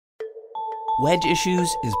Wedge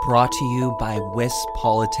Issues is brought to you by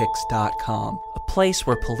WisPolitics.com, a place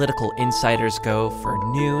where political insiders go for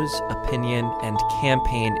news, opinion, and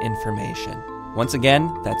campaign information. Once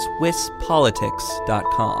again, that's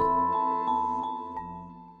WisPolitics.com.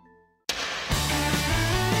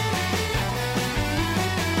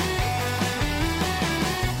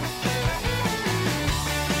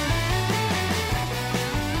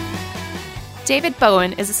 David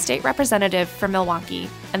Bowen is a state representative for Milwaukee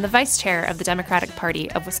and the vice chair of the Democratic Party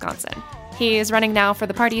of Wisconsin. He is running now for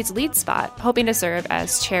the party's lead spot, hoping to serve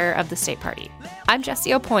as chair of the state party. I'm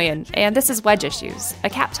Jessie O'Poyen, and this is Wedge Issues, a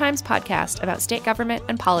Cap Times podcast about state government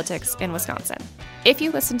and politics in Wisconsin. If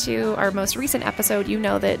you listen to our most recent episode, you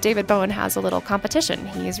know that David Bowen has a little competition.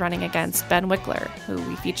 He's running against Ben Wickler, who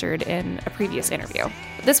we featured in a previous interview.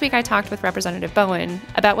 This week I talked with Representative Bowen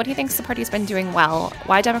about what he thinks the party's been doing well,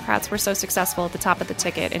 why Democrats were so successful at the top of the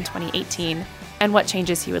ticket in 2018, and what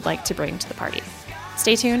changes he would like to bring to the party.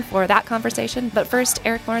 Stay tuned for that conversation, but first,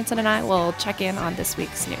 Eric Lawrenson and I will check in on this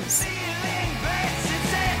week's news.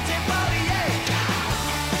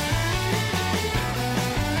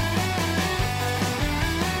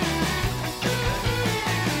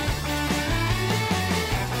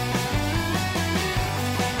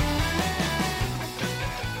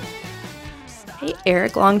 Hey,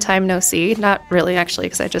 Eric, long time no see. Not really, actually,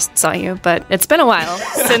 because I just saw you, but it's been a while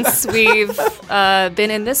since we've been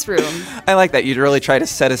in this room. I like that. You'd really try to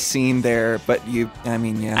set a scene there, but I can't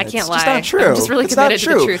lie. Just not true. I'm just really committed to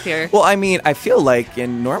the truth here. Well, I feel like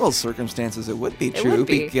in normal circumstances it would be true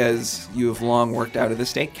because you've long worked out of the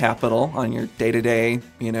state capitol on your day-to-day,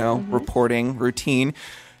 reporting routine.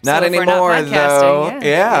 Not anymore, though.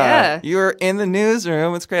 Yeah. You're in the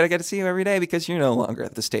newsroom. It's great. I get to see you every day because you're no longer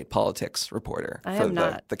the state politics reporter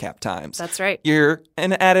for the Cap Times. That's right. You're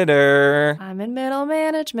an editor. I'm in middle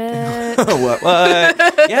management. What?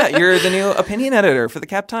 Yeah, you're the new opinion editor for the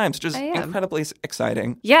Cap Times, which is incredibly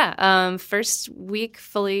exciting. Yeah. First week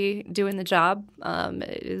fully doing the job.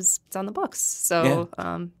 It's on the books. So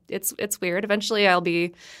it's weird. Eventually I'll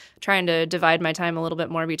be trying to divide my time a little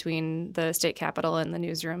bit more between the state capitol and the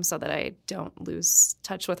newsroom so that I don't lose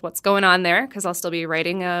touch with what's going on there, because I'll still be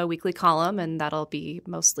writing a weekly column, and that'll be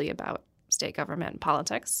mostly about state government and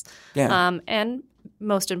politics. Yeah. And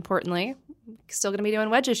most importantly, still going to be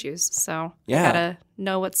doing wedge issues. So I got to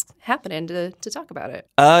know what's happening to talk about it.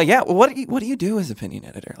 Well, what do you do as opinion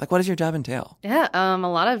editor? Like, what does your job entail? Yeah, a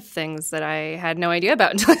lot of things that I had no idea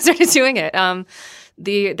about until I started doing it.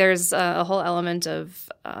 There's a whole element of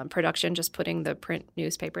production, just putting the print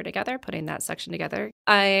newspaper together, putting that section together.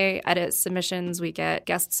 I edit submissions. We get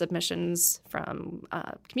guest submissions from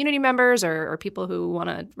community members or people who want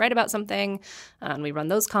to write about something. And we run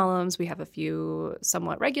those columns. We have a few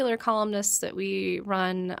somewhat regular columnists that we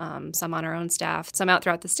run, some on our own staff, some out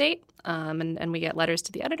throughout the state, and we get letters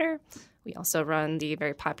to the editor. We also run the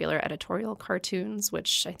very popular editorial cartoons,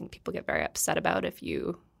 which I think people get very upset about if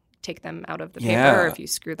you take them out of the paper or if you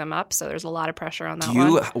screw them up. So there's a lot of pressure on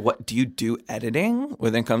that one. Do you do editing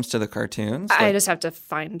when it comes to the cartoons? I just have to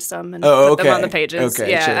find some and put them on the pages.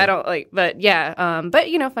 Okay, sure. I don't but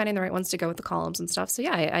finding the right ones to go with the columns and stuff. So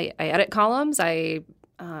I edit columns. I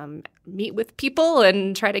meet with people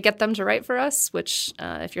and try to get them to write for us, which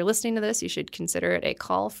if you're listening to this, you should consider it a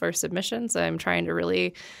call for submissions. I'm trying to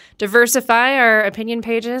really diversify our opinion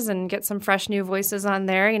pages and get some fresh new voices on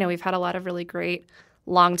there. We've had a lot of really great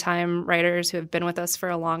longtime writers who have been with us for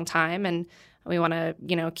a long time, and we want to,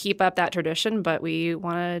 keep up that tradition, but we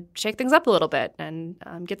want to shake things up a little bit and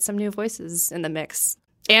get some new voices in the mix.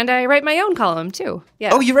 And I write my own column too.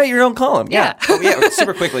 Yeah. Oh, you write your own column? Yeah.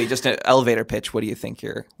 Super quickly, just an elevator pitch. What are you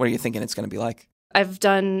thinking it's going to be like? I've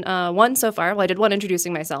done one so far. Well, I did one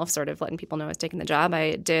introducing myself, sort of letting people know I was taking the job.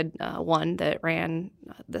 I did one that ran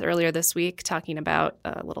earlier this week talking about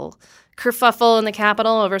a little kerfuffle in the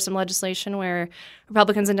Capitol over some legislation where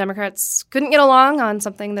Republicans and Democrats couldn't get along on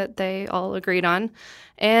something that they all agreed on.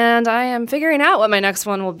 And I am figuring out what my next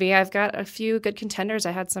one will be. I've got a few good contenders.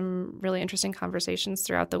 I had some really interesting conversations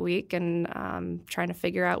throughout the week, and trying to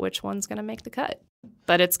figure out which one's going to make the cut.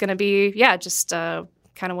 But it's going to be, just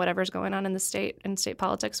kind of whatever's going on in the state and state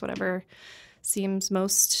politics, whatever seems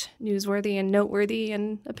most newsworthy and noteworthy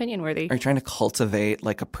and opinion-worthy. Are you trying to cultivate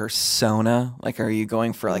like a persona? Like, are you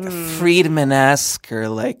going for like a Friedman-esque or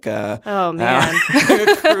like a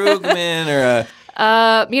Krugman or a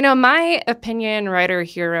My opinion writer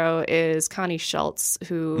hero is Connie Schultz,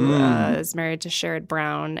 who is married to Sherrod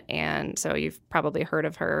Brown. And so you've probably heard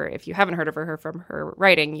of her. If you haven't heard of her from her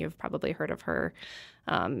writing, you've probably heard of her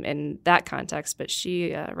in that context. But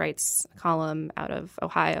she writes a column out of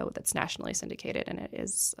Ohio that's nationally syndicated, and it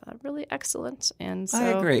is really excellent. And so, I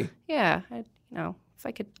agree. Yeah, if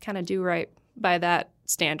I could kind of do right by that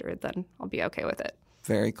standard, then I'll be okay with it.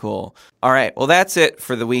 Very cool. All right. Well, that's it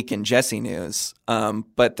for the week in Jesse news.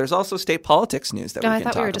 But there's also state politics news that we can talk about.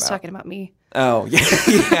 I thought we were just talking about me. Oh,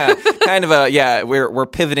 yeah. Kind of we're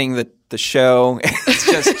pivoting the show.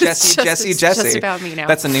 It's just Jesse. It's just about me now.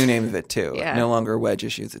 That's the new name of it, too. Yeah. No longer Wedge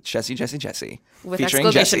Issues. It's Jesse. With featuring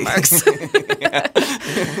exclamation Jesse.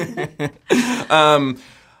 marks.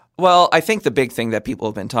 Well, I think the big thing that people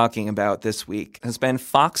have been talking about this week has been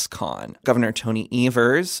Foxconn. Governor Tony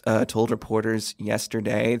Evers told reporters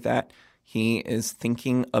yesterday that he is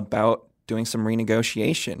thinking about doing some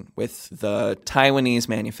renegotiation with the Taiwanese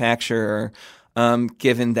manufacturer,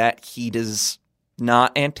 given that he does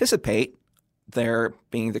not anticipate there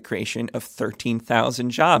being the creation of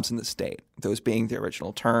 13,000 jobs in the state, those being the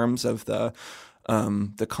original terms of the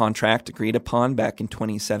contract agreed upon back in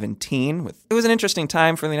 2017. It was an interesting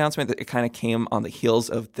time for the announcement. That it kind of came on the heels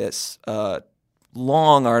of this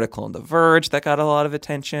long article in The Verge that got a lot of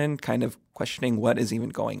attention, kind of questioning what is even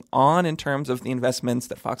going on in terms of the investments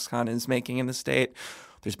that Foxconn is making in the state.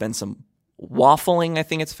 There's been some waffling, I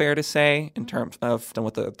think it's fair to say, in terms of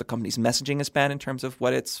what the company's messaging has been in terms of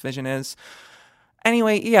what its vision is.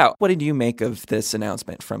 Anyway, what did you make of this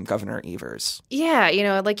announcement from Governor Evers?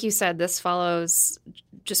 Yeah, like you said, this follows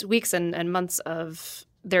just weeks and months of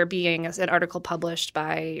there being an article published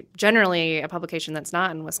by generally a publication that's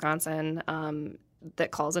not in Wisconsin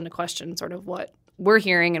that calls into question sort of what we're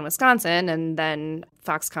hearing in Wisconsin. And then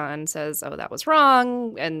Foxconn says, oh, that was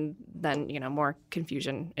wrong. And then, more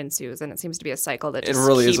confusion ensues. And it seems to be a cycle that just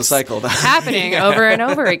is a cycle happening over and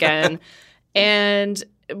over again. And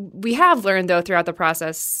we have learned, though, throughout the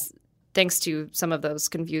process, thanks to some of those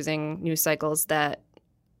confusing news cycles, that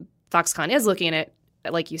Foxconn is looking at,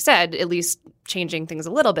 like you said, at least changing things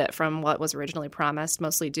a little bit from what was originally promised,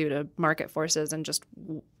 mostly due to market forces and just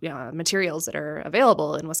materials that are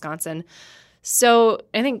available in Wisconsin. So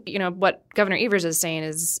I think, what Governor Evers is saying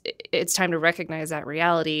is it's time to recognize that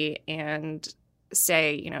reality and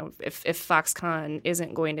say, if Foxconn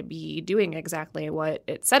isn't going to be doing exactly what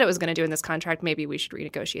it said it was going to do in this contract, maybe we should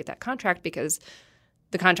renegotiate that contract because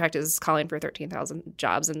the contract is calling for 13,000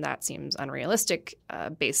 jobs, and that seems unrealistic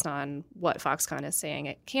based on what Foxconn is saying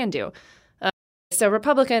it can do. So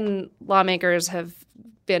Republican lawmakers have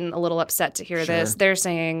been a little upset to hear this. They're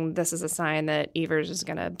saying this is a sign that Evers is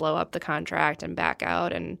going to blow up the contract and back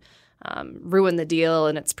out and ruin the deal,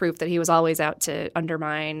 and it's proof that he was always out to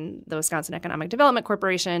undermine the Wisconsin Economic Development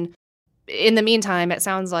Corporation. In the meantime, it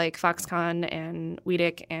sounds like Foxconn and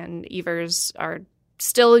Wiedek and Evers are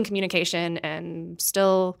still in communication and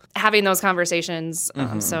still having those conversations.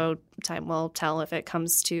 So time will tell if it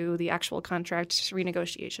comes to the actual contract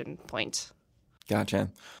renegotiation point. Gotcha.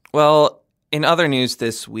 Well, in other news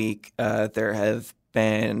this week, there have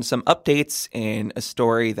been some updates in a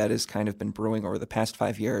story that has kind of been brewing over the past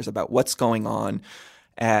 5 years about what's going on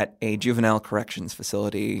at a juvenile corrections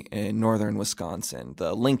facility in northern Wisconsin,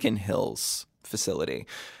 the Lincoln Hills facility.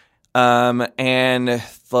 And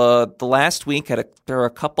the last week there were a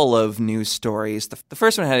couple of news stories. The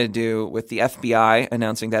first one had to do with the FBI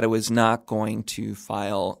announcing that it was not going to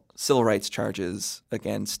file civil rights charges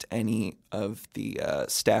against any of the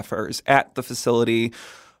staffers at the facility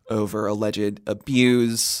over alleged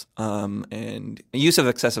abuse and use of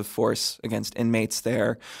excessive force against inmates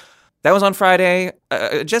there. That was on Friday.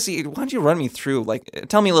 Jesse, why don't you run me through,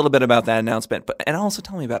 tell me a little bit about that announcement, and also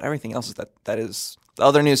tell me about everything else that is the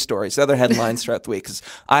other news stories, the other headlines throughout the week, because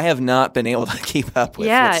I have not been able to keep up with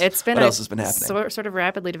what else has been happening. Sort of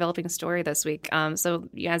rapidly developing story this week. So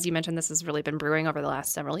as you mentioned, this has really been brewing over the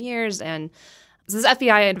last several years, and this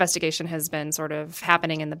FBI investigation has been sort of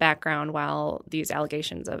happening in the background while these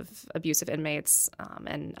allegations of abusive inmates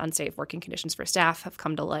and unsafe working conditions for staff have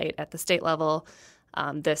come to light at the state level.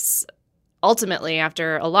 This ultimately,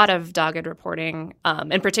 after a lot of dogged reporting,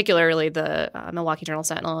 and particularly the Milwaukee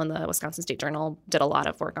Journal-Sentinel and the Wisconsin State Journal did a lot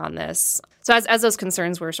of work on this. So as those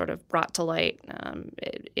concerns were sort of brought to light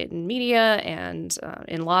in media and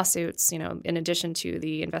in lawsuits, in addition to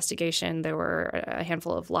the investigation, there were a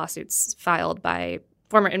handful of lawsuits filed by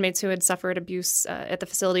former inmates who had suffered abuse at the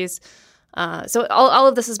facilities. So all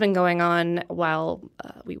of this has been going on while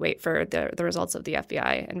we wait for the results of the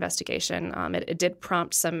FBI investigation. It did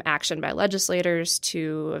prompt some action by legislators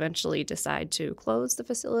to eventually decide to close the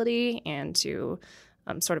facility and to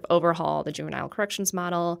sort of overhaul the juvenile corrections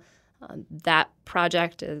model. That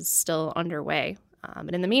project is still underway.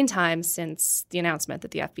 And in the meantime, since the announcement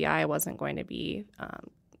that the FBI wasn't going to be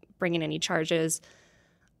bringing any charges,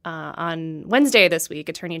 on Wednesday this week,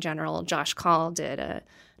 Attorney General Josh Kaul did an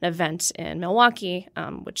event in Milwaukee,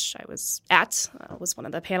 which I was at. I was one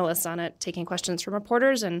of the panelists on it, taking questions from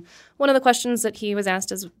reporters. And one of the questions that he was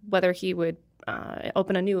asked is whether he would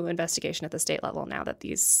open a new investigation at the state level now that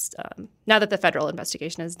the federal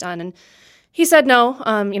investigation is done. And he said no.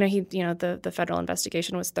 The federal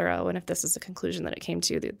investigation was thorough, and if this is the conclusion that it came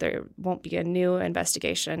to, that there won't be a new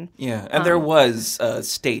investigation. Yeah, and there was a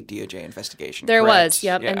state DOJ investigation. There correct? Was,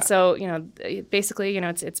 yep. Yeah. And so, basically,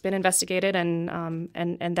 it's been investigated, and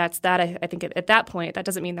that's that. I think at that point, that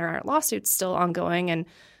doesn't mean there aren't lawsuits still ongoing. And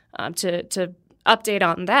to update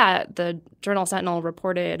on that, the Journal-Sentinel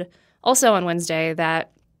reported also on Wednesday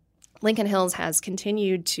that Lincoln Hills has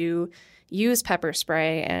continued to use pepper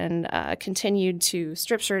spray and continued to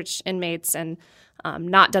strip search inmates and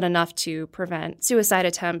not done enough to prevent suicide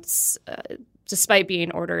attempts, despite being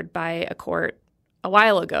ordered by a court a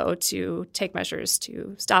while ago to take measures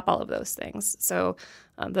to stop all of those things. So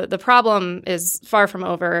the problem is far from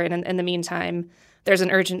over, and in the meantime, there's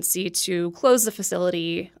an urgency to close the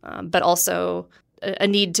facility, but also a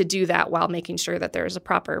need to do that while making sure that there's a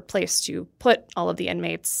proper place to put all of the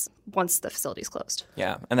inmates once the facility's closed.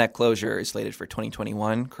 Yeah, and that closure is slated for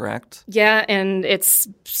 2021, correct? Yeah, and it's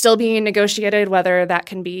still being negotiated whether that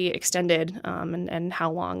can be extended and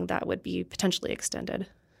how long that would be potentially extended.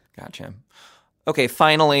 Gotcha. Okay,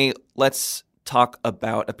 finally, let's talk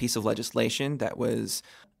about a piece of legislation that was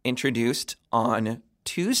introduced on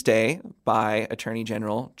Tuesday by Attorney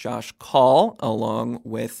General Josh Kaul, along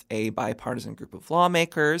with a bipartisan group of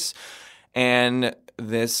lawmakers. And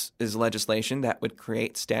this is legislation that would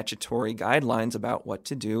create statutory guidelines about what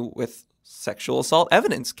to do with sexual assault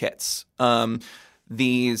evidence kits.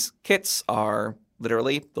 These kits are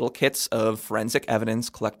literally little kits of forensic evidence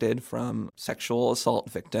collected from sexual assault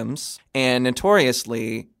victims. And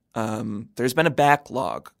notoriously, there's been a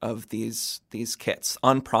backlog of these kits,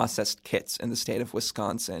 unprocessed kits in the state of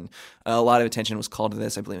Wisconsin. A lot of attention was called to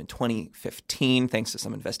this, I believe, in 2015, thanks to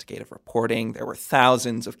some investigative reporting. There were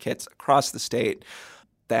thousands of kits across the state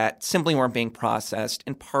that simply weren't being processed,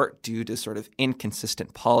 in part due to sort of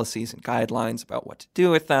inconsistent policies and guidelines about what to do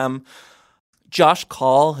with them. Josh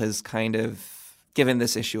Kaul has kind of given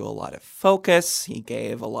this issue a lot of focus. He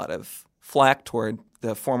gave a lot of flack toward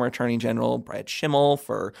the former Attorney General, Brad Schimmel,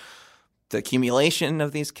 for the accumulation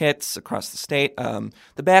of these kits across the state.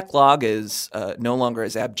 The backlog is no longer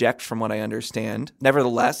as abject from what I understand.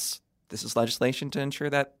 Nevertheless, this is legislation to ensure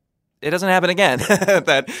that it doesn't happen again,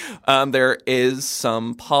 that there is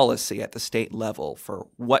some policy at the state level for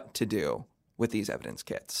what to do with these evidence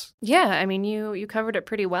kits. Yeah, I mean, you covered it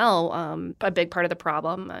pretty well. A big part of the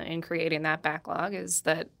problem in creating that backlog is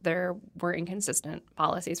that there were inconsistent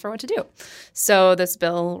policies for what to do. So this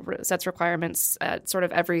bill sets requirements at sort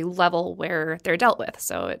of every level where they're dealt with.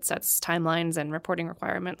 So it sets timelines and reporting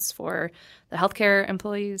requirements for the healthcare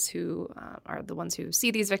employees who are the ones who see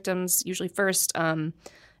these victims usually first.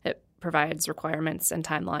 It provides requirements and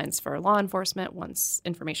timelines for law enforcement once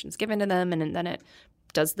information is given to them, and then it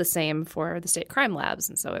does the same for the state crime labs.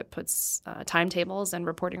 And so it puts timetables and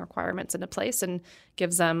reporting requirements into place and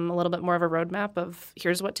gives them a little bit more of a roadmap of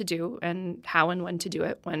here's what to do and how and when to do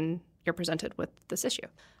it when you're presented with this issue.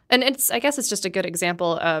 And I guess it's just a good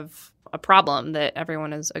example of a problem that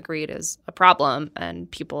everyone has agreed is a problem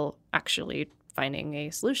and people actually finding a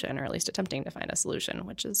solution, or at least attempting to find a solution,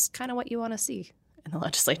 which is kind of what you want to see in the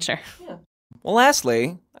legislature. Yeah. Well,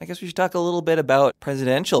 lastly, I guess we should talk a little bit about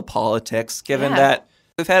presidential politics, given that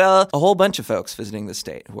we've had a whole bunch of folks visiting the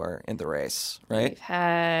state who are in the race, right? We've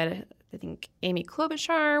had, I think, Amy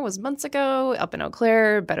Klobuchar was months ago up in Eau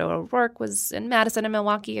Claire. Beto O'Rourke was in Madison and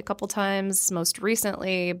Milwaukee a couple times. Most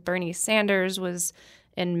recently, Bernie Sanders was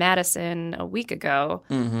in Madison a week ago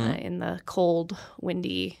in the cold,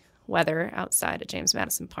 windy weather outside at James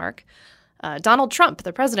Madison Park. Donald Trump,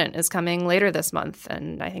 the president, is coming later this month,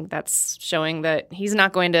 and I think that's showing that he's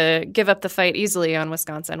not going to give up the fight easily on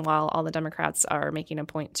Wisconsin while all the Democrats are making a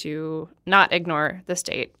point to not ignore the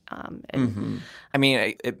state. I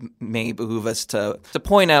mean, it may behoove us to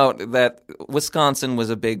point out that Wisconsin was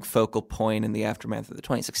a big focal point in the aftermath of the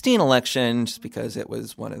 2016 election just because it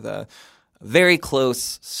was one of the very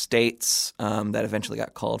close states that eventually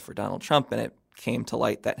got called for Donald Trump, and it came to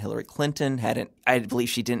light that Hillary Clinton I believe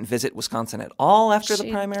she didn't visit Wisconsin at all after the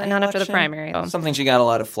primary Not election. after the primary. Something she got a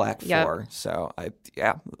lot of flack for. So,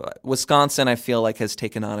 Wisconsin, I feel like, has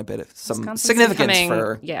taken on a bit of some significance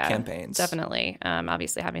for campaigns. Definitely.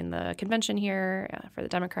 Obviously, having the convention here for the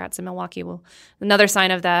Democrats in Milwaukee will another sign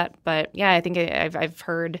of that. But, yeah, I think I've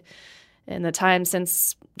heard in the time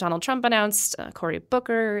since Donald Trump announced Cory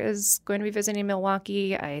Booker is going to be visiting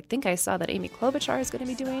Milwaukee. I think I saw that Amy Klobuchar is going to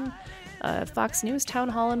be doing Fox News town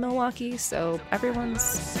hall in Milwaukee. So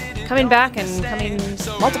everyone's coming back and coming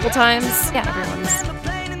multiple times. Yeah, everyone's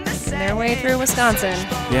making their way through Wisconsin.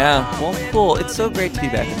 Yeah, well, cool. It's so great to be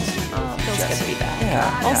back in the studio. Oh, it feels good to be back.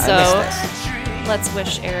 Yeah, also, I miss this. Let's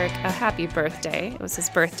wish Eric a happy birthday. It was his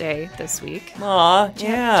birthday this week. Aw, Did you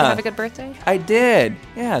have a good birthday? I did.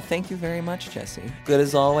 Yeah, thank you very much, Jesse. Good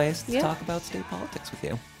as always to talk about state politics with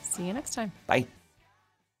you. See you next time. Bye.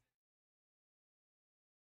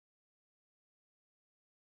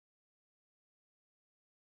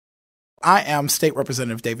 I am State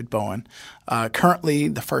Representative David Bowen, currently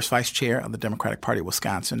the first vice chair of the Democratic Party of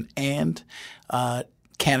Wisconsin and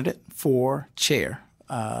candidate for chair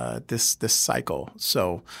this cycle.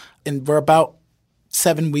 So, and we're about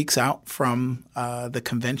 7 weeks out from the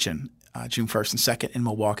convention, June 1st and 2nd in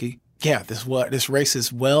Milwaukee. Yeah, this race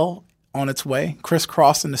is well on its way,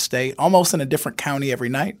 crisscrossing the state, almost in a different county every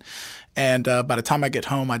night. And by the time I get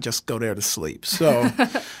home, I just go there to sleep. So,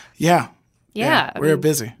 yeah. Yeah, we're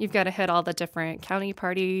busy. You've got to hit all the different county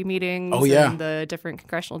party meetings and the different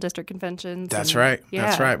congressional district conventions. That's right. Yeah.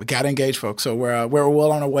 That's right. We got to engage folks. So we're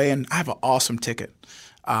well on our way, and I have an awesome ticket.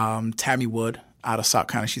 Tammy Wood out of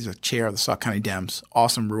Sauk County. She's a chair of the Sauk County Dems,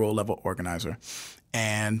 awesome rural level organizer.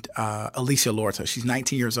 And Alicia Lorta, she's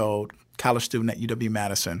 19 years old, college student at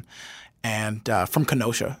UW-Madison, and from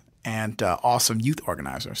Kenosha, and awesome youth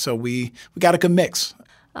organizer. So we got a good mix.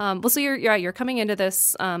 So you're coming into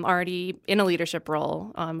this already in a leadership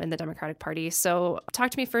role in the Democratic Party. So talk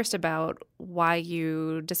to me first about why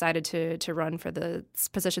you decided to run for the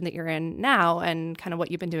position that you're in now and kind of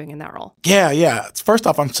what you've been doing in that role. Yeah. First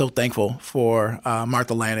off, I'm so thankful for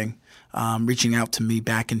Martha Lanning reaching out to me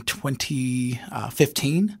back in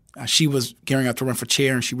 2015. She was gearing up to run for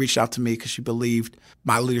chair, and she reached out to me because she believed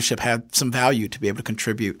my leadership had some value to be able to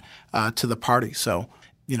contribute to the party. So,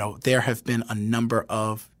 there have been a number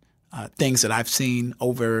of things that I've seen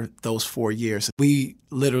over those 4 years. We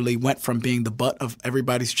literally went from being the butt of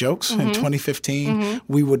everybody's jokes in 2015. Mm-hmm.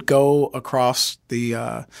 We would go across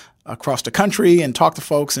the country and talk to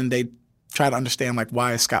folks, and they'd try to understand, like,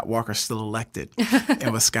 why is Scott Walker still elected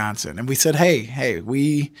in Wisconsin? And we said, hey,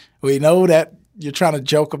 we know that you're trying to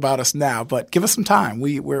joke about us now, but give us some time.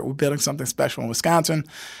 We're building something special in Wisconsin.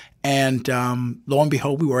 And lo and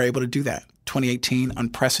behold, we were able to do that. 2018,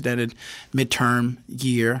 unprecedented midterm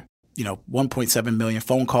year, 1.7 million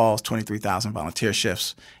phone calls, 23,000 volunteer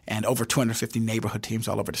shifts, and over 250 neighborhood teams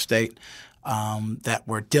all over the state that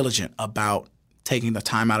were diligent about taking the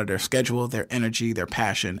time out of their schedule, their energy, their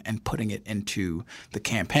passion, and putting it into the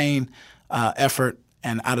campaign effort.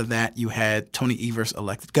 And out of that, you had Tony Evers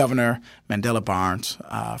elected governor, Mandela Barnes,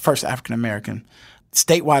 first African-American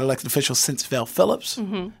statewide elected official since Val Phillips,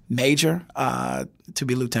 Major to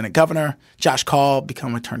be lieutenant governor, Josh Call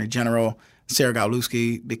become attorney general, Sarah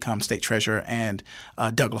Gawlewski become state treasurer, and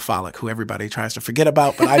Doug LaFolick, who everybody tries to forget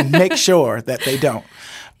about, but I make sure that they don't.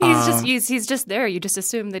 He's just there. You just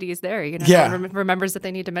assume that he's there. No one remembers that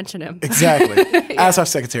they need to mention him. Exactly. As our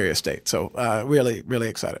Secretary of State. So really, really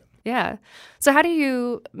excited. Yeah. So how do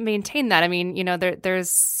you maintain that? I mean,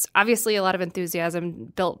 there's obviously a lot of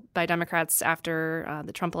enthusiasm built by Democrats after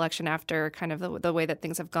the Trump election, after kind of the way that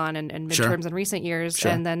things have gone in midterms in recent years.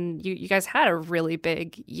 Sure. And then you guys had a really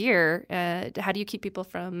big year. How do you keep people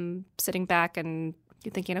from sitting back and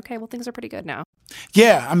thinking, okay, well, things are pretty good now?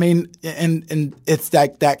 Yeah, I mean, and it's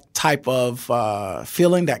that type of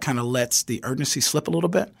feeling that kind of lets the urgency slip a little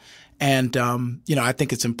bit. And, I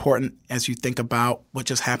think it's important as you think about what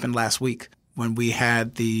just happened last week when we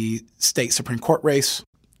had the state Supreme Court race.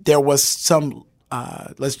 There was some,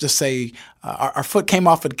 let's just say, our foot came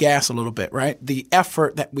off the gas a little bit, right? The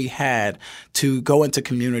effort that we had to go into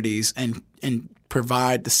communities and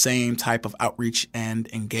provide the same type of outreach and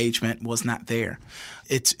engagement was not there.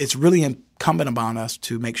 It's really incumbent upon us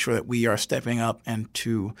to make sure that we are stepping up and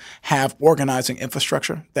to have organizing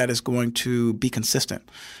infrastructure that is going to be consistent.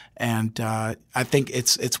 And I think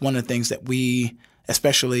it's one of the things that we,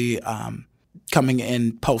 especially coming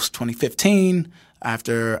in post-2015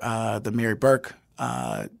 after the Mary Burke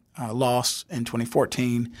loss in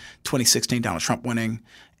 2014, 2016 Donald Trump winning,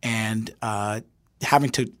 and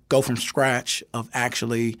having to go from scratch of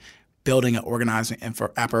actually building an organizing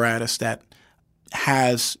apparatus that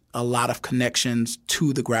has a lot of connections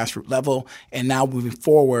to the grassroots level. And now moving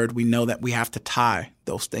forward, we know that we have to tie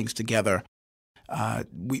those things together.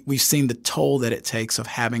 We've seen the toll that it takes of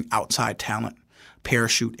having outside talent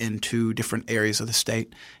parachute into different areas of the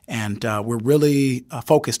state. And we're really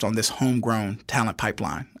focused on this homegrown talent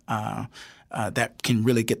pipeline that can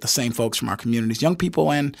really get the same folks from our communities, young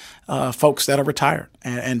people and folks that are retired,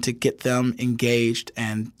 and to get them engaged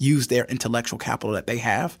and use their intellectual capital that they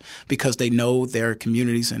have because they know their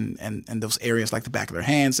communities and those areas like the back of their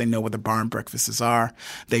hands. They know where the barn breakfasts are.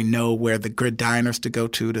 They know where the good diners to go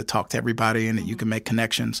to talk to everybody and that you can make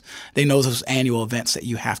connections. They know those annual events that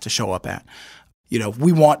you have to show up at.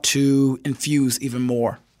 We want to infuse even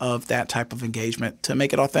more of that type of engagement to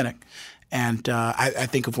make it authentic. And I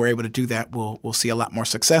think if we're able to do that, we'll see a lot more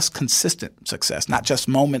success, consistent success, not just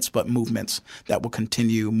moments, but movements that will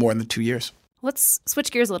continue more than 2 years. Let's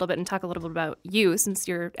switch gears a little bit and talk a little bit about you, since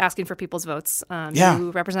you're asking for people's votes. Yeah.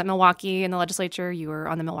 You represent Milwaukee in the legislature. You were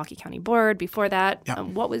on the Milwaukee County Board before that. Yeah.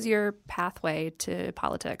 What was your pathway to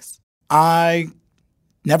politics? I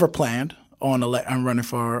never planned on running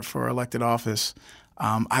for elected office.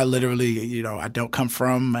 I literally, I don't come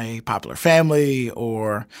from a popular family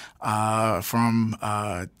or from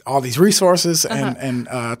all these resources and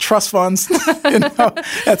trust funds.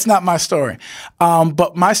 That's not my story.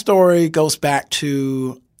 But my story goes back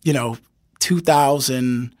to,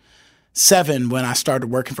 2007 when I started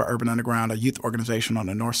working for Urban Underground, a youth organization on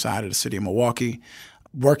the north side of the city of Milwaukee,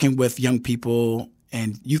 working with young people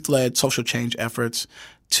and youth-led social change efforts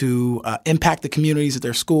to impact the communities of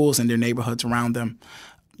their schools and their neighborhoods around them.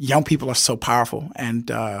 Young people are so powerful, and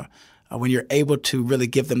when you're able to really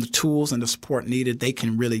give them the tools and the support needed, they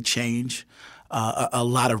can really change a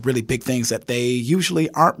lot of really big things that they usually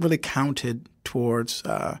aren't really counted towards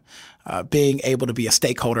being able to be a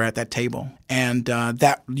stakeholder at that table. And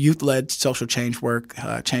that youth-led social change work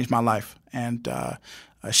changed my life and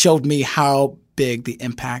showed me how big the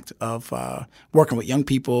impact of working with young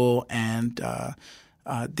people and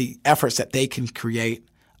the efforts that they can create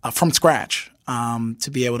from scratch to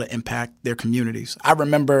be able to impact their communities. I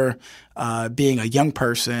remember being a young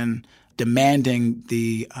person demanding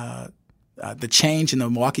the change in the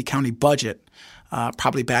Milwaukee County budget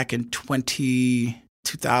probably back in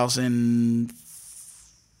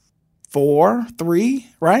 2004, 3,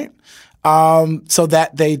 right? So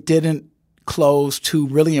that they didn't close two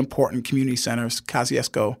really important community centers,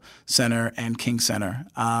 Kosciuszko Center and King Center,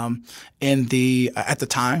 in the at the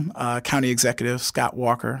time County Executive Scott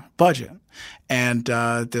Walker budget, and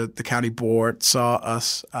the county board saw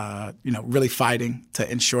us, really fighting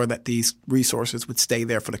to ensure that these resources would stay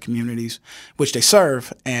there for the communities which they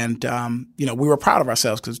serve, and we were proud of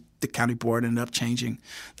ourselves because the county board ended up changing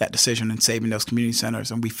that decision and saving those community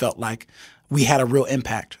centers, and we felt like we had a real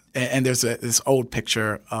impact. And there's this old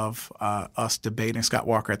picture of us debating Scott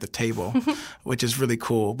Walker at the table, which is really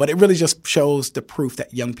cool. But it really just shows the proof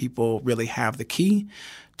that young people really have the key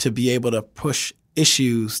to be able to push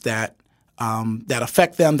issues that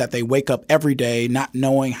affect them, that they wake up every day not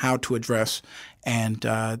knowing how to address. And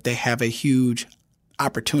they have a huge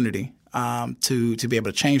opportunity to be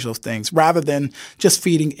able to change those things rather than just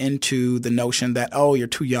feeding into the notion that, oh, you're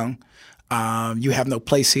too young. You have no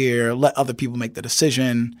place here. Let other people make the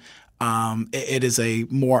decision. It is a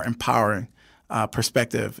more empowering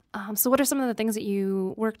perspective. So what are some of the things that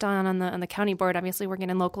you worked on the county board? Obviously, working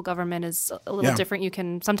in local government is a little different. You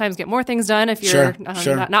can sometimes get more things done if you're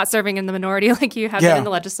not serving in the minority like you have been in the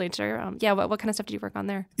legislature. What kind of stuff did you work on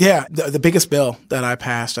there? Yeah, the biggest bill that I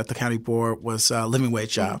passed at the county board was living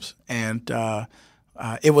wage jobs. And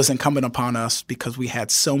it was incumbent upon us because we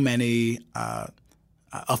had so many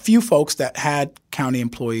a few folks that had county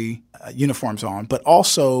employee uniforms on, but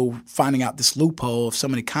also finding out this loophole of so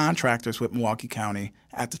many contractors with Milwaukee County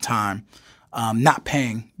at the time not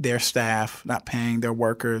paying their staff, not paying their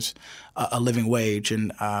workers a living wage.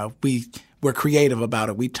 And we were creative about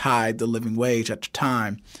it. We tied the living wage at the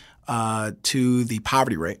time to the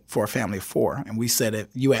poverty rate for a family of 4. And we said that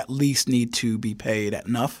you at least need to be paid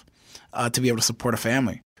enough to be able to support a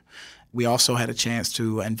family. We also had a chance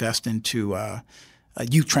to invest into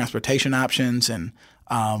youth transportation options, and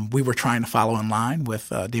we were trying to follow in line with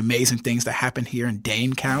the amazing things that happen here in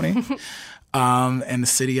Dane County and the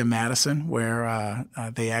city of Madison, where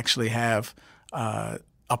they actually have a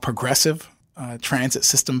progressive transit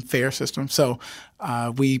system, fare system. So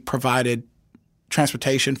we provided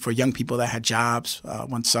transportation for young people that had jobs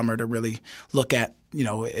one summer to really look at,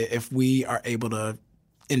 if we are able to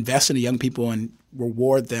invest in the young people and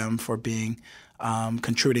reward them for being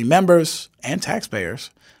contributing members and taxpayers,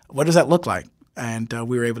 what does that look like? And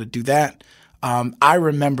we were able to do that. I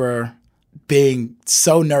remember being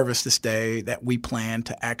so nervous this day that we plan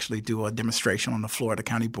to actually do a demonstration on the floor of the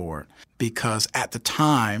county board, because at the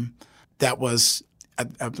time, that was,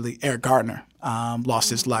 I believe, Eric Gardner lost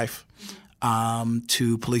his life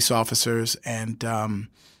to police officers, and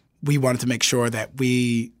we wanted to make sure that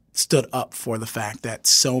we stood up for the fact that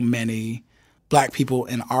so many Black people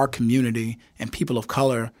in our community and people of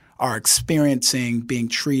color are experiencing being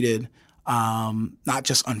treated not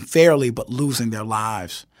just unfairly, but losing their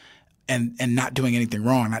lives. And not doing anything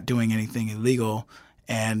wrong, not doing anything illegal.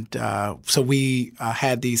 And so we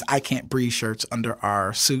had these I Can't Breathe shirts under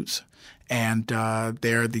our suits. And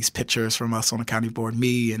there are these pictures from us on the county board,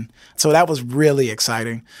 me. And so that was really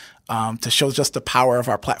exciting to show just the power of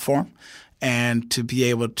our platform and to be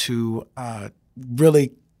able to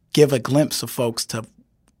really give a glimpse of folks to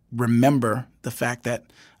remember the fact that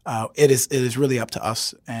it is really up to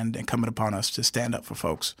us and incumbent upon us to stand up for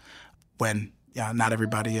folks when not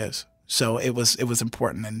everybody is. So it was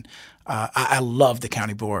important, and I love the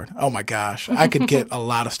county board. Oh my gosh, I could get a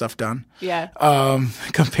lot of stuff done. Yeah.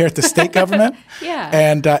 Compared to state government. Yeah.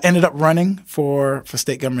 And ended up running for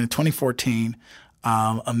state government in 2014.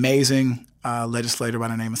 Amazing legislator by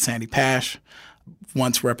the name of Sandy Pash,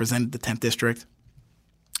 once represented the 10th district,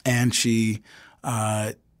 and she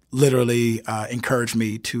literally encouraged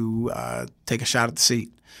me to take a shot at the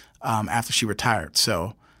seat after she retired.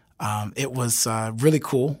 So it was really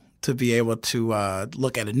cool to be able to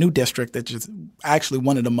look at a new district that is actually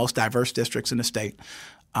one of the most diverse districts in the state.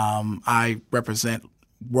 I represent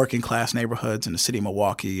working class neighborhoods in the city of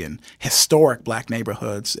Milwaukee and historic Black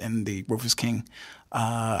neighborhoods in the Rufus King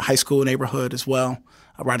High School neighborhood as well,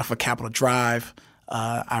 right off of Capitol Drive.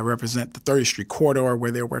 I represent the 30th Street corridor,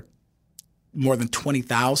 where there were more than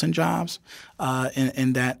 20,000 jobs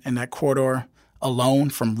in that corridor alone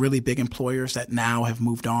from really big employers that now have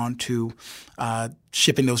moved on to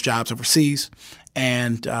shipping those jobs overseas.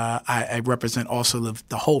 And I represent also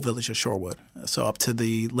the whole village of Shorewood, so up to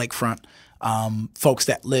the lakefront, folks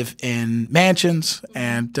that live in mansions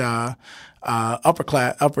and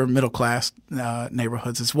upper middle class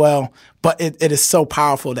neighborhoods as well. But it is so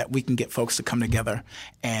powerful that we can get folks to come together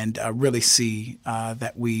and really see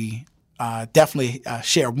that we definitely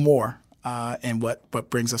share more and what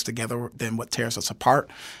brings us together than what tears us apart,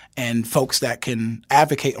 and folks that can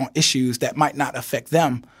advocate on issues that might not affect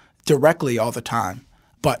them directly all the time,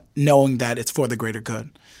 but knowing that it's for the greater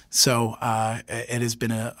good. So it has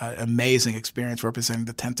been an amazing experience representing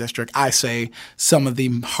the 10th District. I say some of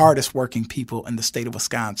the hardest working people in the state of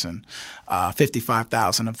Wisconsin,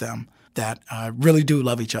 55,000 of them, that really do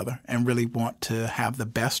love each other and really want to have the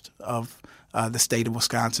best of the state of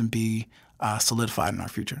Wisconsin be solidified in our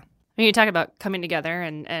future. You talk about coming together,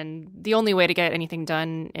 and the only way to get anything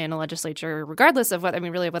done in a legislature, regardless of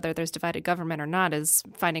whether there's divided government or not, is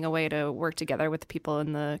finding a way to work together with the people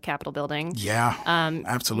in the Capitol building. Yeah,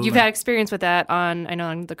 absolutely. You've had experience with that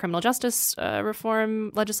on the criminal justice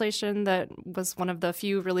reform legislation that was one of the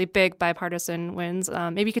few really big bipartisan wins.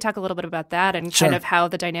 Maybe you could talk a little bit about that and Sure. kind of how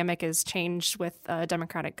the dynamic has changed with a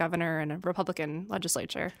Democratic governor and a Republican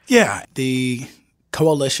legislature. Yeah, the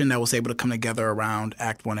coalition that was able to come together around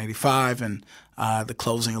Act 185 and the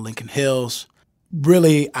closing of Lincoln Hills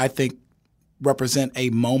really, I think, represent a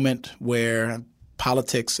moment where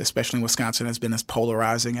politics, especially in Wisconsin, has been as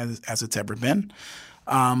polarizing as it's ever been.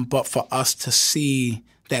 But for us to see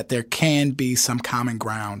that there can be some common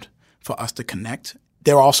ground for us to connect.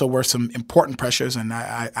 There also were some important pressures, and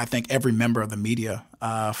I thank every member of the media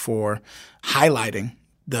for highlighting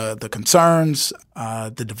the concerns,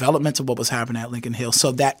 the developments of what was happening at Lincoln Hills,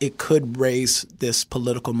 so that it could raise this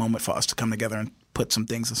political moment for us to come together and put some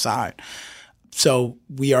things aside. So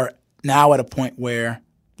we are now at a point where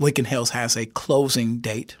Lincoln Hills has a closing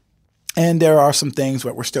date, and there are some things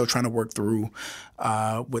that we're still trying to work through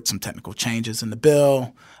with some technical changes in the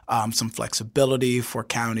bill, some flexibility for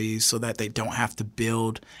counties so that they don't have to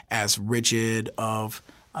build as rigid of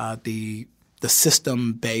the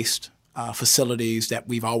system-based facilities that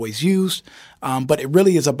we've always used. But it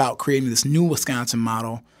really is about creating this new Wisconsin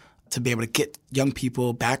model to be able to get young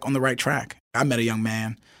people back on the right track. I met a young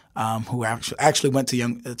man who actually went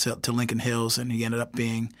to Lincoln Hills, and he ended up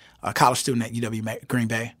being a college student at UW Green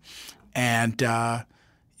Bay. And,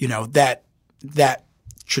 that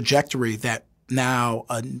trajectory that now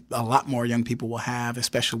a lot more young people will have,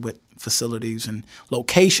 especially with facilities and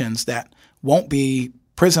locations that won't be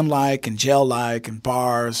prison-like and jail-like and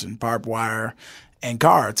bars and barbed wire and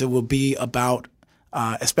guards. It will be about,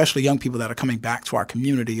 especially young people that are coming back to our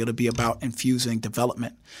community, it'll be about infusing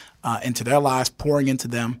development into their lives, pouring into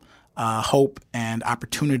them hope and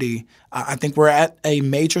opportunity. I think we're at a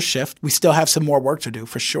major shift. We still have some more work to do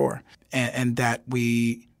for sure. and that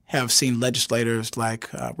we have seen legislators like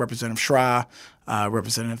Representative Schra,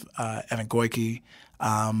 Representative Evan Goyke,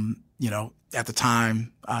 at the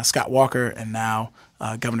time, Scott Walker, and now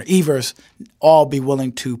Governor Evers, all be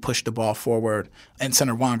willing to push the ball forward. And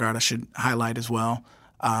Senator Weingart, I should highlight as well,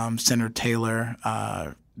 Senator Taylor,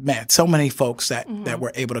 so many folks that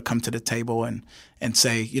were able to come to the table and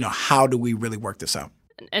say, how do we really work this out?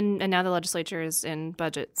 And now the legislature is in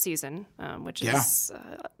budget season, which is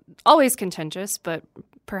always contentious, but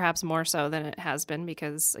perhaps more so than it has been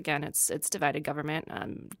because, again, it's divided government.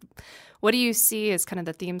 What do you see as kind of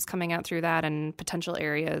the themes coming out through that and potential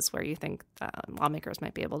areas where you think lawmakers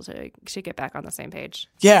might be able to get back on the same page?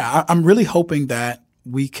 Yeah, I'm really hoping that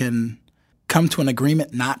we can come to an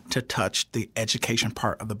agreement not to touch the education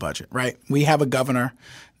part of the budget, right? We have a governor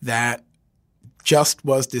that just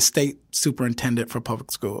was the state superintendent for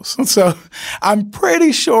public schools. So I'm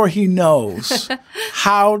pretty sure he knows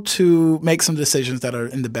how to make some decisions that are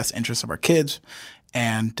in the best interest of our kids.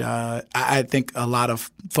 And I think a lot of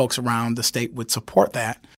folks around the state would support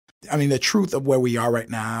that. I mean, the truth of where we are right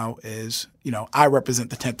now is, I represent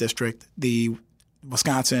the 10th District, the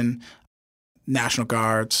Wisconsin National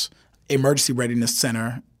Guard's Emergency Readiness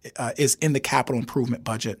Center is in the capital improvement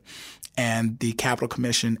budget. And the Capital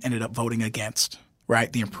Commission ended up voting against,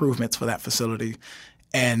 right, the improvements for that facility.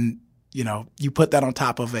 And, you put that on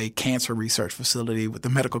top of a cancer research facility with the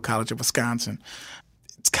Medical College of Wisconsin.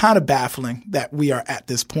 It's kind of baffling that we are at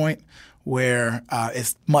this point where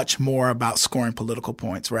it's much more about scoring political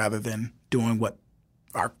points rather than doing what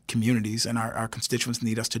our communities and our constituents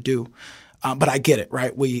need us to do. But I get it,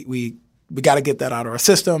 right? We got to get that out of our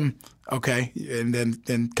system, okay, and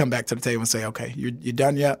then come back to the table and say, okay, you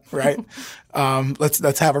done yet, right?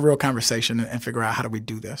 Let's have a real conversation and figure out how do we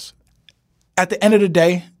do this. At the end of the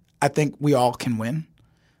day, I think we all can win,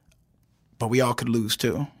 but we all could lose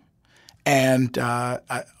too. And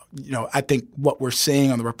I think what we're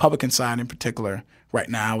seeing on the Republican side in particular right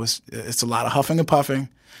now is it's a lot of huffing and puffing,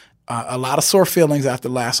 a lot of sore feelings after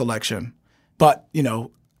the last election, but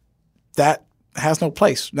that has no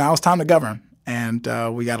place. Now it's time to govern, and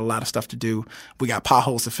we got a lot of stuff to do. We got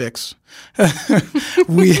potholes to fix.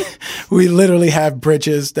 we literally have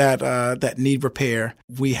bridges that need repair.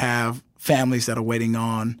 We have families that are waiting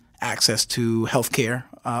on access to health care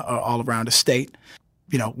all around the state.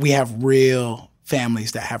 We have real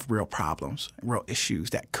families that have real problems, real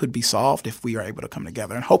issues that could be solved if we are able to come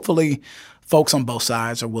together. And hopefully folks on both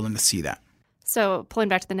sides are willing to see that. So pulling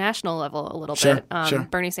back to the national level a little bit,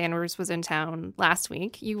 Bernie Sanders was in town last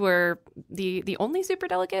week. You were the only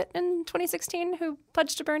superdelegate in 2016 who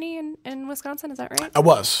pledged to Bernie in Wisconsin. Is that right? I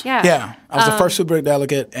was. Yeah. I was the first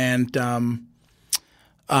superdelegate, and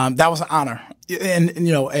that was an honor. And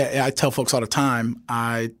I tell folks all the time,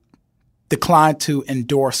 I declined to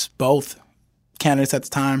endorse both candidates at the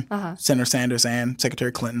time, Senator Sanders and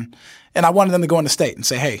Secretary Clinton. And I wanted them to go in the state and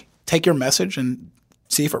say, hey, take your message and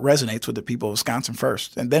see if it resonates with the people of Wisconsin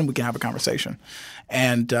first, and then we can have a conversation.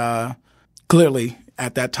 And clearly,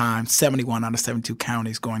 at that time, 71 out of 72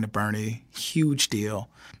 counties going to Bernie, huge deal.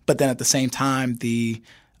 But then at the same time, the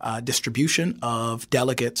distribution of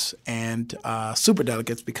delegates and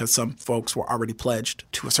superdelegates, because some folks were already pledged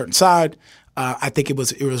to a certain side, I think it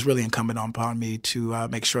was really incumbent upon me to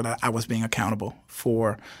make sure that I was being accountable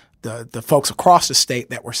for the folks across the state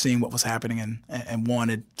that were seeing what was happening and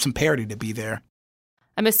wanted some parity to be there.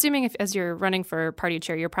 I'm assuming as you're running for party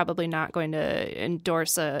chair, you're probably not going to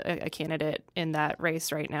endorse a candidate in that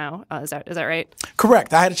race right now. Is that right?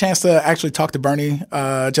 Correct. I had a chance to actually talk to Bernie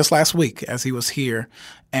just last week as he was here.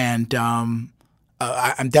 And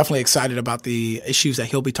I'm definitely excited about the issues that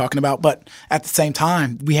he'll be talking about. But at the same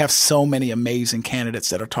time, we have so many amazing candidates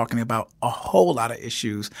that are talking about a whole lot of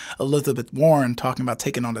issues. Elizabeth Warren talking about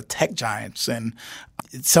taking on the tech giants, and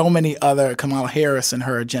so many other, Kamala Harris and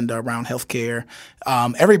her agenda around healthcare,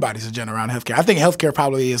 everybody's agenda around healthcare. I think healthcare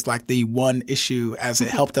probably is like the one issue as it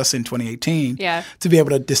helped us in 2018 to be able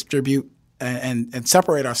to distribute and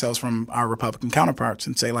separate ourselves from our Republican counterparts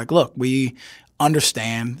and say, like, look, we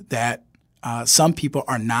understand that some people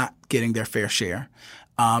are not getting their fair share,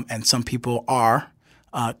 and some people are.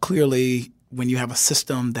 Clearly, when you have a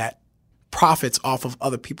system that profits off of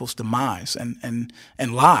other people's demise and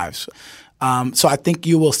lives. So I think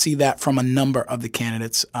you will see that from a number of the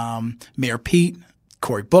candidates. Mayor Pete,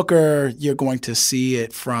 Cory Booker, you're going to see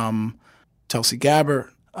it from Tulsi Gabbard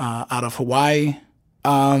out of Hawaii.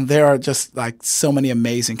 There are just like so many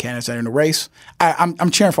amazing candidates that are in the race. I'm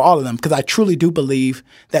cheering for all of them because I truly do believe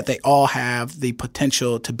that they all have the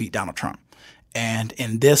potential to beat Donald Trump. And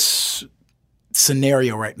in this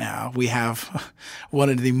scenario right now. We have one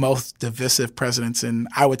of the most divisive presidents in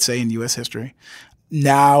U.S. history,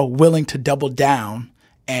 now willing to double down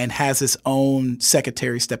and has his own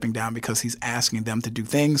secretary stepping down because he's asking them to do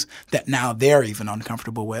things that now they're even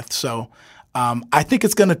uncomfortable with. So I think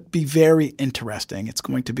it's going to be very interesting. It's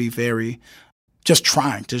going to be very just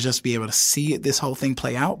trying to just be able to see this whole thing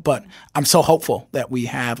play out. But I'm so hopeful that we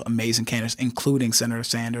have amazing candidates, including Senator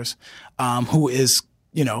Sanders, who is,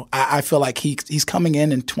 I feel like he's coming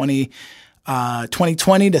in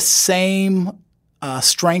 2020 the same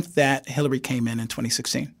strength that Hillary came in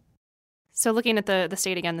 2016. So looking at the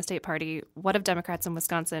state again, the state party, what have Democrats in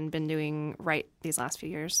Wisconsin been doing right these last few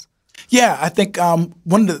years? Yeah, I think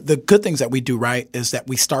one of the good things that we do right is that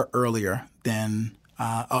we start earlier than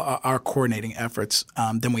our coordinating efforts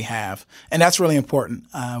than we have. And that's really important.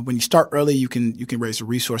 When you start early, you can raise the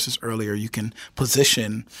resources earlier. You can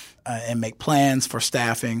position and make plans for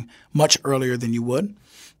staffing much earlier than you would.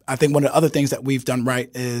 I think one of the other things that we've done right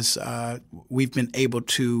is we've been able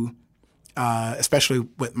to, especially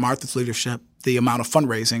with Martha's leadership, the amount of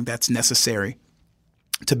fundraising that's necessary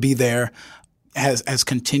to be there has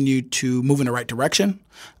continued to move in the right direction.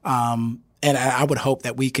 And I would hope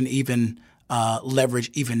that we can even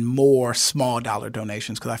leverage even more small dollar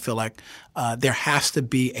donations, because I feel like there has to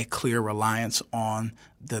be a clear reliance on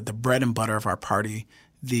the bread and butter of our party,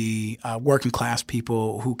 the working class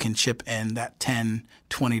people who can chip in that $10,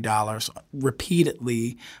 $20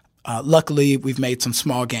 repeatedly. Luckily, we've made some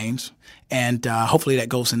small gains, and hopefully that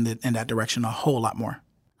goes in that direction a whole lot more.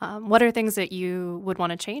 What are things that you would want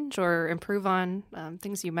to change or improve on,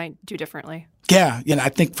 things you might do differently? Yeah, I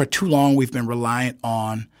think for too long we've been reliant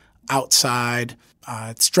on outside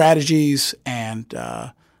strategies, and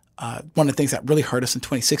one of the things that really hurt us in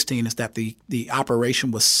 2016 is that the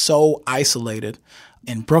operation was so isolated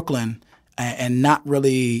in Brooklyn and not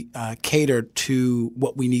really catered to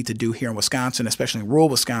what we need to do here in Wisconsin, especially in rural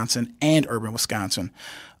Wisconsin and urban Wisconsin,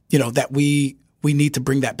 that we need to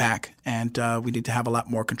bring that back, and we need to have a lot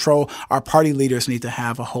more control. Our party leaders need to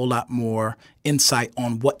have a whole lot more insight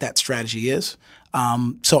on what that strategy is.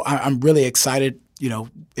 So I'm really excited,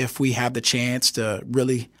 if we have the chance to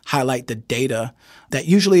really highlight the data that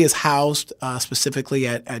usually is housed specifically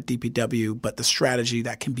at DPW, but the strategy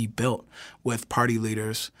that can be built with party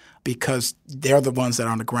leaders, because they're the ones that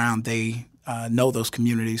are on the ground. They know those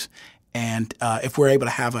communities. And if we're able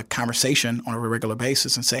to have a conversation on a regular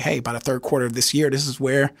basis and say, hey, by the third quarter of this year, this is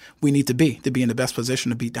where we need to be in the best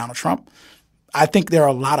position to beat Donald Trump, I think there are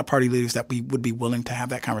a lot of party leaders that we would be willing to have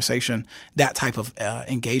that conversation, that type of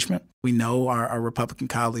engagement. We know our Republican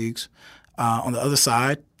colleagues on the other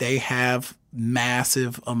side, they have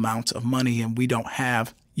massive amounts of money, and we don't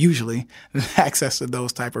have usually access to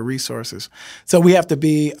those type of resources. So we have to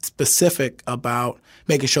be specific about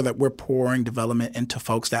making sure that we're pouring development into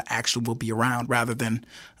folks that actually will be around, rather than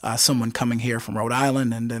someone coming here from Rhode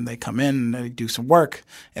Island and then they come in and they do some work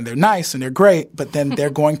and they're nice and they're great, but then they're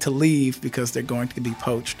going to leave because they're going to be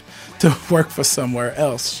poached to work for somewhere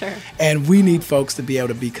else. Sure. And we need folks to be able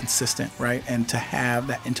to be consistent, right? And to have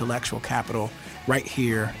that intellectual capital right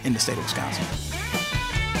here in the state of Wisconsin.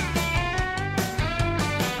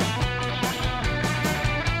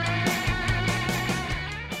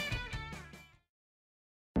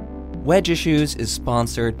 Wedge Issues is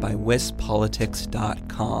sponsored by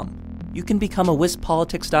WisPolitics.com. You can become a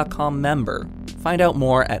WisPolitics.com member. Find out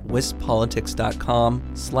more at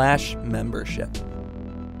WisPolitics.com/membership.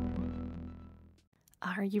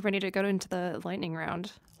 Are you ready to go into the lightning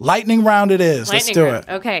round? Lightning round it is. Let's do it.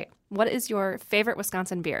 Okay. What is your favorite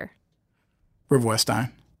Wisconsin beer? River West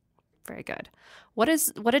Stein. Very good. Do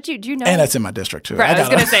you know? And that's in my district too. Right, I was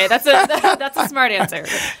going to say that's a smart answer.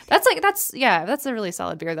 That's a really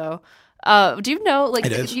solid beer though. Do you know, like,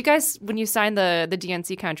 you guys, when you signed the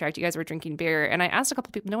DNC contract, you guys were drinking beer, and I asked a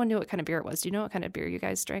couple people, no one knew what kind of beer it was. Do you know what kind of beer you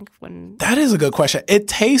guys drank when? That is a good question. It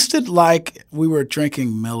tasted like we were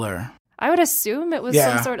drinking Miller. I would assume it was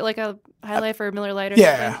some sort of like a High Life or Miller Lite or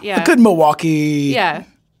something. Yeah, a good Milwaukee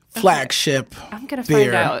flagship. I'm gonna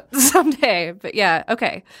find out someday, but yeah,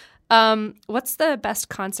 okay. What's the best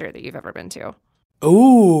concert that you've ever been to?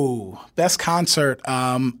 Ooh, best concert,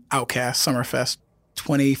 Outkast Summerfest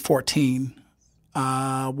 2014,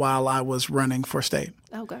 while I was running for state.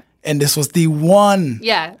 Oh, good. And this was the one.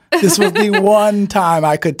 Yeah. This was the one time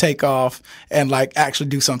I could take off and actually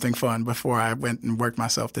do something fun before I went and worked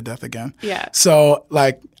myself to death again. Yeah. So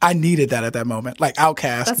I needed that at that moment.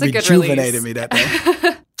 Outkast rejuvenated me that day.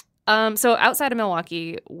 So outside of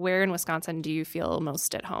Milwaukee, where in Wisconsin do you feel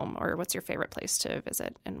most at home, or what's your favorite place to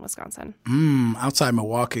visit in Wisconsin? Outside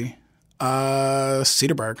Milwaukee,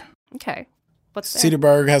 Cedarburg. Okay. What's there?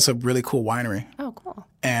 Cedarburg has a really cool winery. Oh, cool.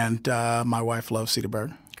 And my wife loves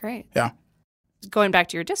Cedarburg. Great. Yeah. Going back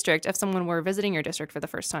to your district, if someone were visiting your district for the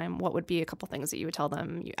first time, what would be a couple things that you would tell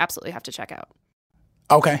them you absolutely have to check out?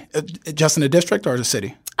 Okay. Just in the district or the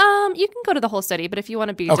city? You can go to the whole city, but if you want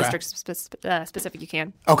to be district specific, you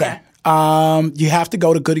can. Okay. Yeah. You have to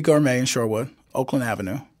go to Goody Gourmet in Shorewood, Oakland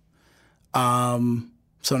Avenue. Some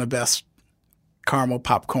of the best caramel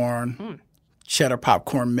popcorn, cheddar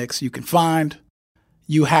popcorn mix you can find.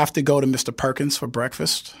 You have to go to Mr. Perkins for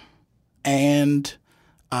breakfast. And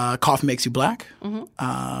Coffee Makes You Black.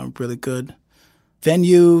 Really good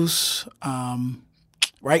venues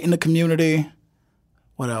right in the community.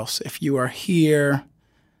 What else? If you are here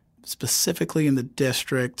specifically in the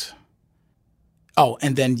district. Oh,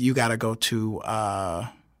 and then you got to go to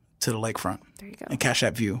the lakefront. There you go. And catch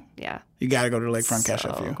that view. Yeah. You got to go to the lakefront, catch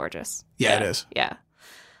that view. Gorgeous. Yeah, it is. Yeah.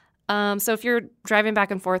 So if you're driving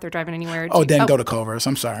back and forth or driving anywhere. Go to Culver's.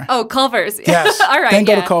 I'm sorry. Oh, Culver's. Yes. All right. Then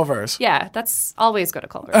go to Culver's. Yeah. That's always go to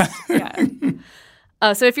Culver's.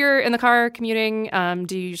 Yeah. So if you're in the car commuting,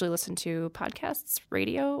 do you usually listen to podcasts,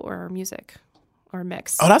 radio, or music, or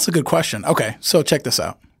mix? Oh, that's a good question. Okay. So check this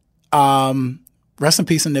out. Rest in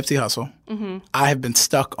peace in Nipsey Hussle. Mm-hmm. I have been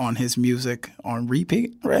stuck on his music on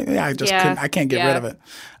repeat. Right? I can't get rid of it.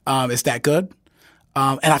 It's that good.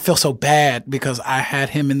 And I feel so bad because I had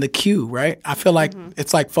him in the queue, right? I feel like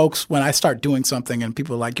it's like folks, when I start doing something and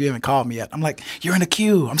people are like, you haven't called me yet. I'm like, you're in the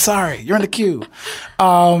queue. I'm sorry. You're in the queue.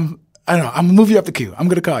 I don't know. I'm going to move you up the queue. I'm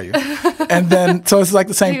going to call you. And then, so it's like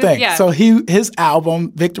the same thing. Yeah. So his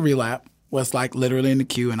album, Victory Lap, was like literally in the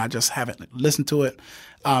queue, and I just haven't listened to it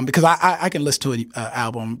because I can listen to an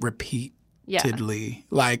album repeatedly,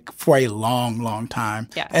 like for a long, long time.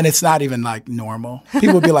 Yeah. And it's not even like normal.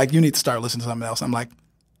 People would be like, you need to start listening to something else. I'm like,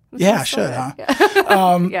 yeah, I should, huh?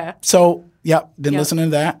 Yeah. So, been listening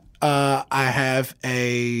to that. I have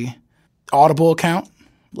a Audible account.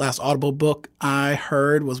 Last Audible book I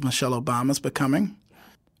heard was Michelle Obama's Becoming.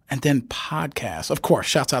 And then podcasts. Of course,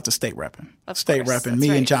 shouts out to State Reppin'. State Reppin'.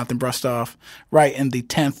 Me and Jonathan Brustoff, right in the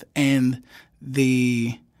 10th and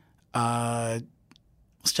the,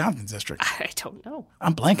 what's Jonathan's district? I don't know.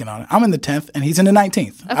 I'm blanking on it. I'm in the 10th and he's in the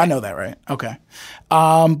 19th. Okay. I know that, right? Okay.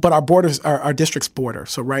 But our district's border.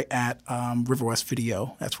 So right at River West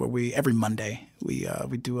Video, that's where every Monday, we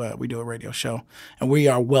do a radio show. And we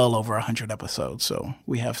are well over 100 episodes. So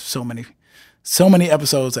we have so many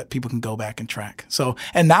episodes that people can go back and track. So,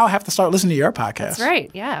 and now I have to start listening to your podcast. That's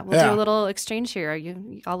right. Yeah. We'll do a little exchange here.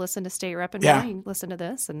 I'll listen to State Rep and you listen to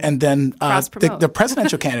this. And then the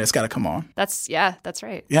presidential candidate's got to come on. That's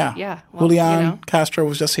right. Yeah. Yeah. Well, Julian Castro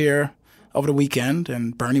was just here over the weekend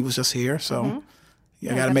and Bernie was just here. So you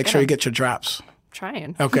got to make sure you get your drops.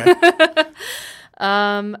 Trying. Okay.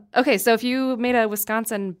 Okay, so if you made a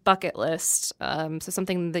Wisconsin bucket list, so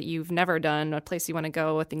something that you've never done, a place you want to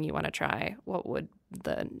go, a thing you want to try, what would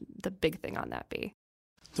the big thing on that be?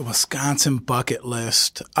 The Wisconsin bucket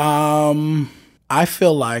list. I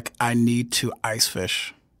feel like I need to ice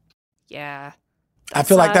fish. Yeah. I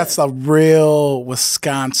feel like that's a real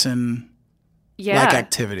Wisconsin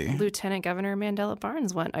activity. Lieutenant Governor Mandela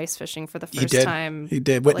Barnes went ice fishing for the first time. He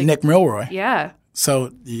did with Nick Milroy. Yeah.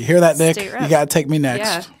 So you hear that, Nick? You got to take me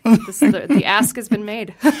next. Yeah, the ask has been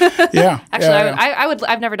made. Yeah, actually, I would.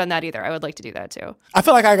 I've never done that either. I would like to do that too. I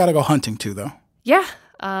feel like I got to go hunting too, though. Yeah,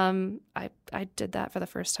 I did that for the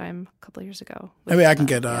first time a couple of years ago. Maybe I can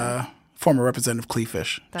get former Representative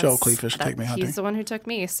Cleafish, Joe Cleafish, to take me hunting. He's the one who took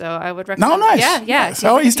me, so I would recommend. No, nice. Yeah. Nice.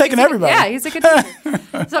 He's taking everybody. Yeah, he's a good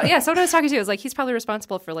teacher. So someone I was talking to was like, he's probably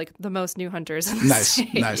responsible for like the most new hunters in the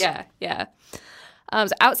state. Nice. Yeah. So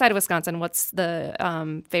outside of Wisconsin, what's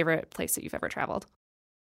the favorite place that you've ever traveled?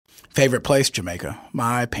 Favorite place, Jamaica.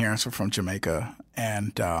 My parents are from Jamaica,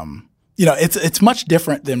 and it's much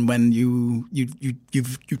different than when you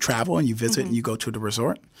travel and you visit and you go to the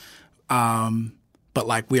resort. But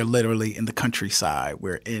like we're literally in the countryside.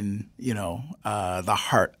 We're in the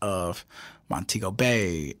heart of Montego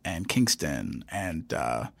Bay and Kingston, and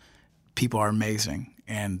people are amazing.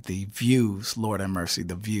 And the views, Lord have mercy,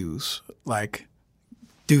 the views like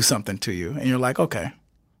do something to you, and you're like, okay,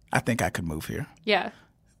 I think I could move here. Yeah.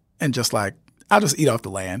 And just like, I'll just eat off the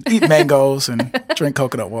land, eat mangoes and drink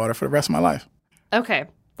coconut water for the rest of my life. Okay.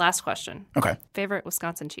 Last question. Okay. Favorite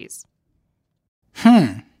Wisconsin cheese?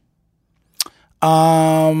 I'm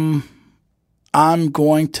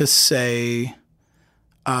going to say,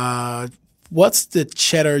 what's the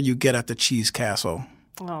cheddar you get at the Cheese Castle?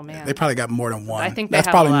 Oh man, they probably got more than one. I think that's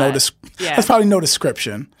probably no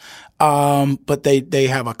description. But they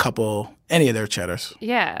have a couple any of their cheddars.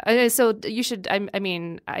 Yeah. So you should,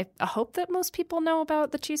 I hope that most people know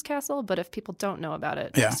about the Cheese Castle, but if people don't know about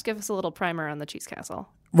it, just give us a little primer on the Cheese Castle.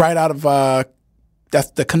 Right out of, that's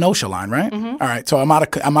the Kenosha line, right? Mm-hmm. All right. So I'm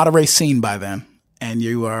out of Racine by then, and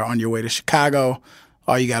you are on your way to Chicago.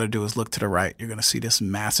 All you got to do is look to the right. You're going to see this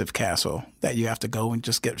massive castle that you have to go and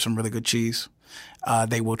just get some really good cheese.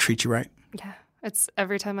 They will treat you right. Yeah. It's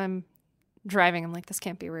every time I'm driving, I'm like, this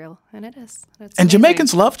can't be real. And it is. It's and amazing.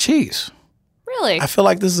 Jamaicans love cheese. Really? I feel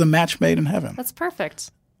like this is a match made in heaven. That's perfect.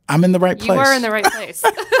 I'm in the right place. You are in the right place.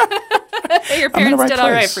 Your parents did all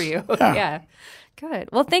right for you. Yeah. Good.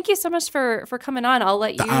 Well, thank you so much for coming on. I'll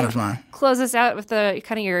let you close us out with the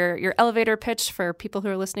kind of your elevator pitch for people who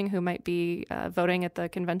are listening who might be voting at the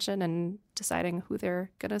convention and deciding who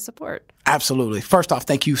they're going to support. Absolutely. First off,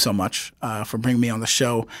 thank you so much for bringing me on the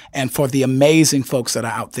show, and for the amazing folks that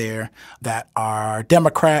are out there that are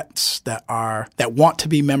Democrats, that want to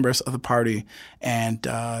be members of the party, and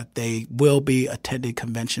they will be attending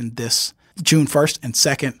convention this June 1st and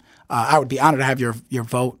 2nd. I would be honored to have your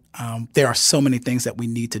vote. There are so many things that we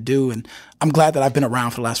need to do, and I'm glad that I've been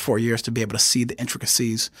around for the last 4 years to be able to see the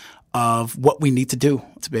intricacies of what we need to do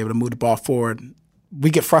to be able to move the ball forward. We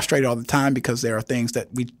get frustrated all the time because there are things that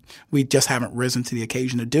we just haven't risen to the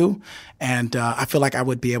occasion to do, and I feel like I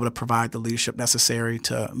would be able to provide the leadership necessary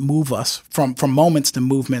to move us from moments to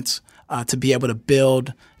movements to be able to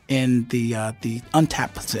build in the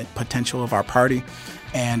untapped potential of our party,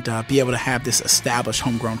 and be able to have this established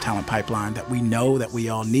homegrown talent pipeline that we know that we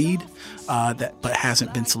all need, but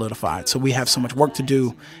hasn't been solidified. So we have so much work to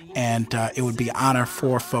do, and it would be an honor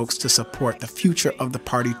for folks to support the future of the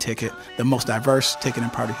party ticket, the most diverse ticket in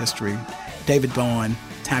party history: David Bowen,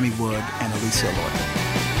 Tammy Wood, and Alicia Lloyd.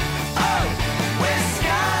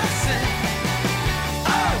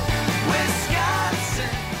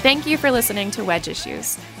 Thank you for listening to Wedge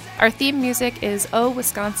Issues. Our theme music is Oh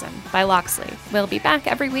Wisconsin by Loxley. We'll be back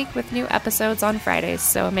every week with new episodes on Fridays,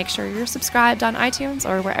 so make sure you're subscribed on iTunes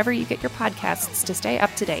or wherever you get your podcasts to stay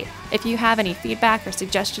up to date. If you have any feedback or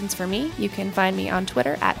suggestions for me, you can find me on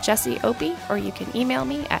Twitter at Jessie Opie, or you can email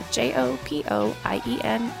me at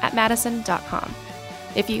jopoien@madison.com.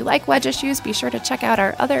 If you like Wedge Issues, be sure to check out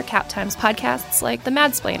our other Cap Times podcasts like The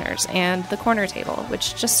Madsplainers and The Corner Table,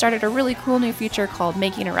 which just started a really cool new feature called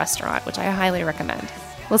Making a Restaurant, which I highly recommend.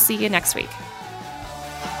 We'll see you next week.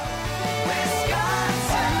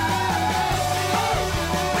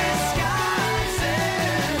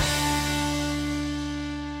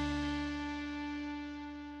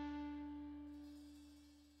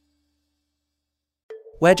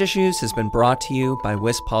 Wedge Issues has been brought to you by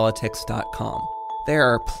wispolitics.com. There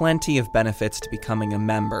are plenty of benefits to becoming a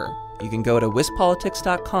member. You can go to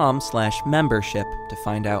wispolitics.com/membership to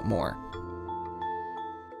find out more.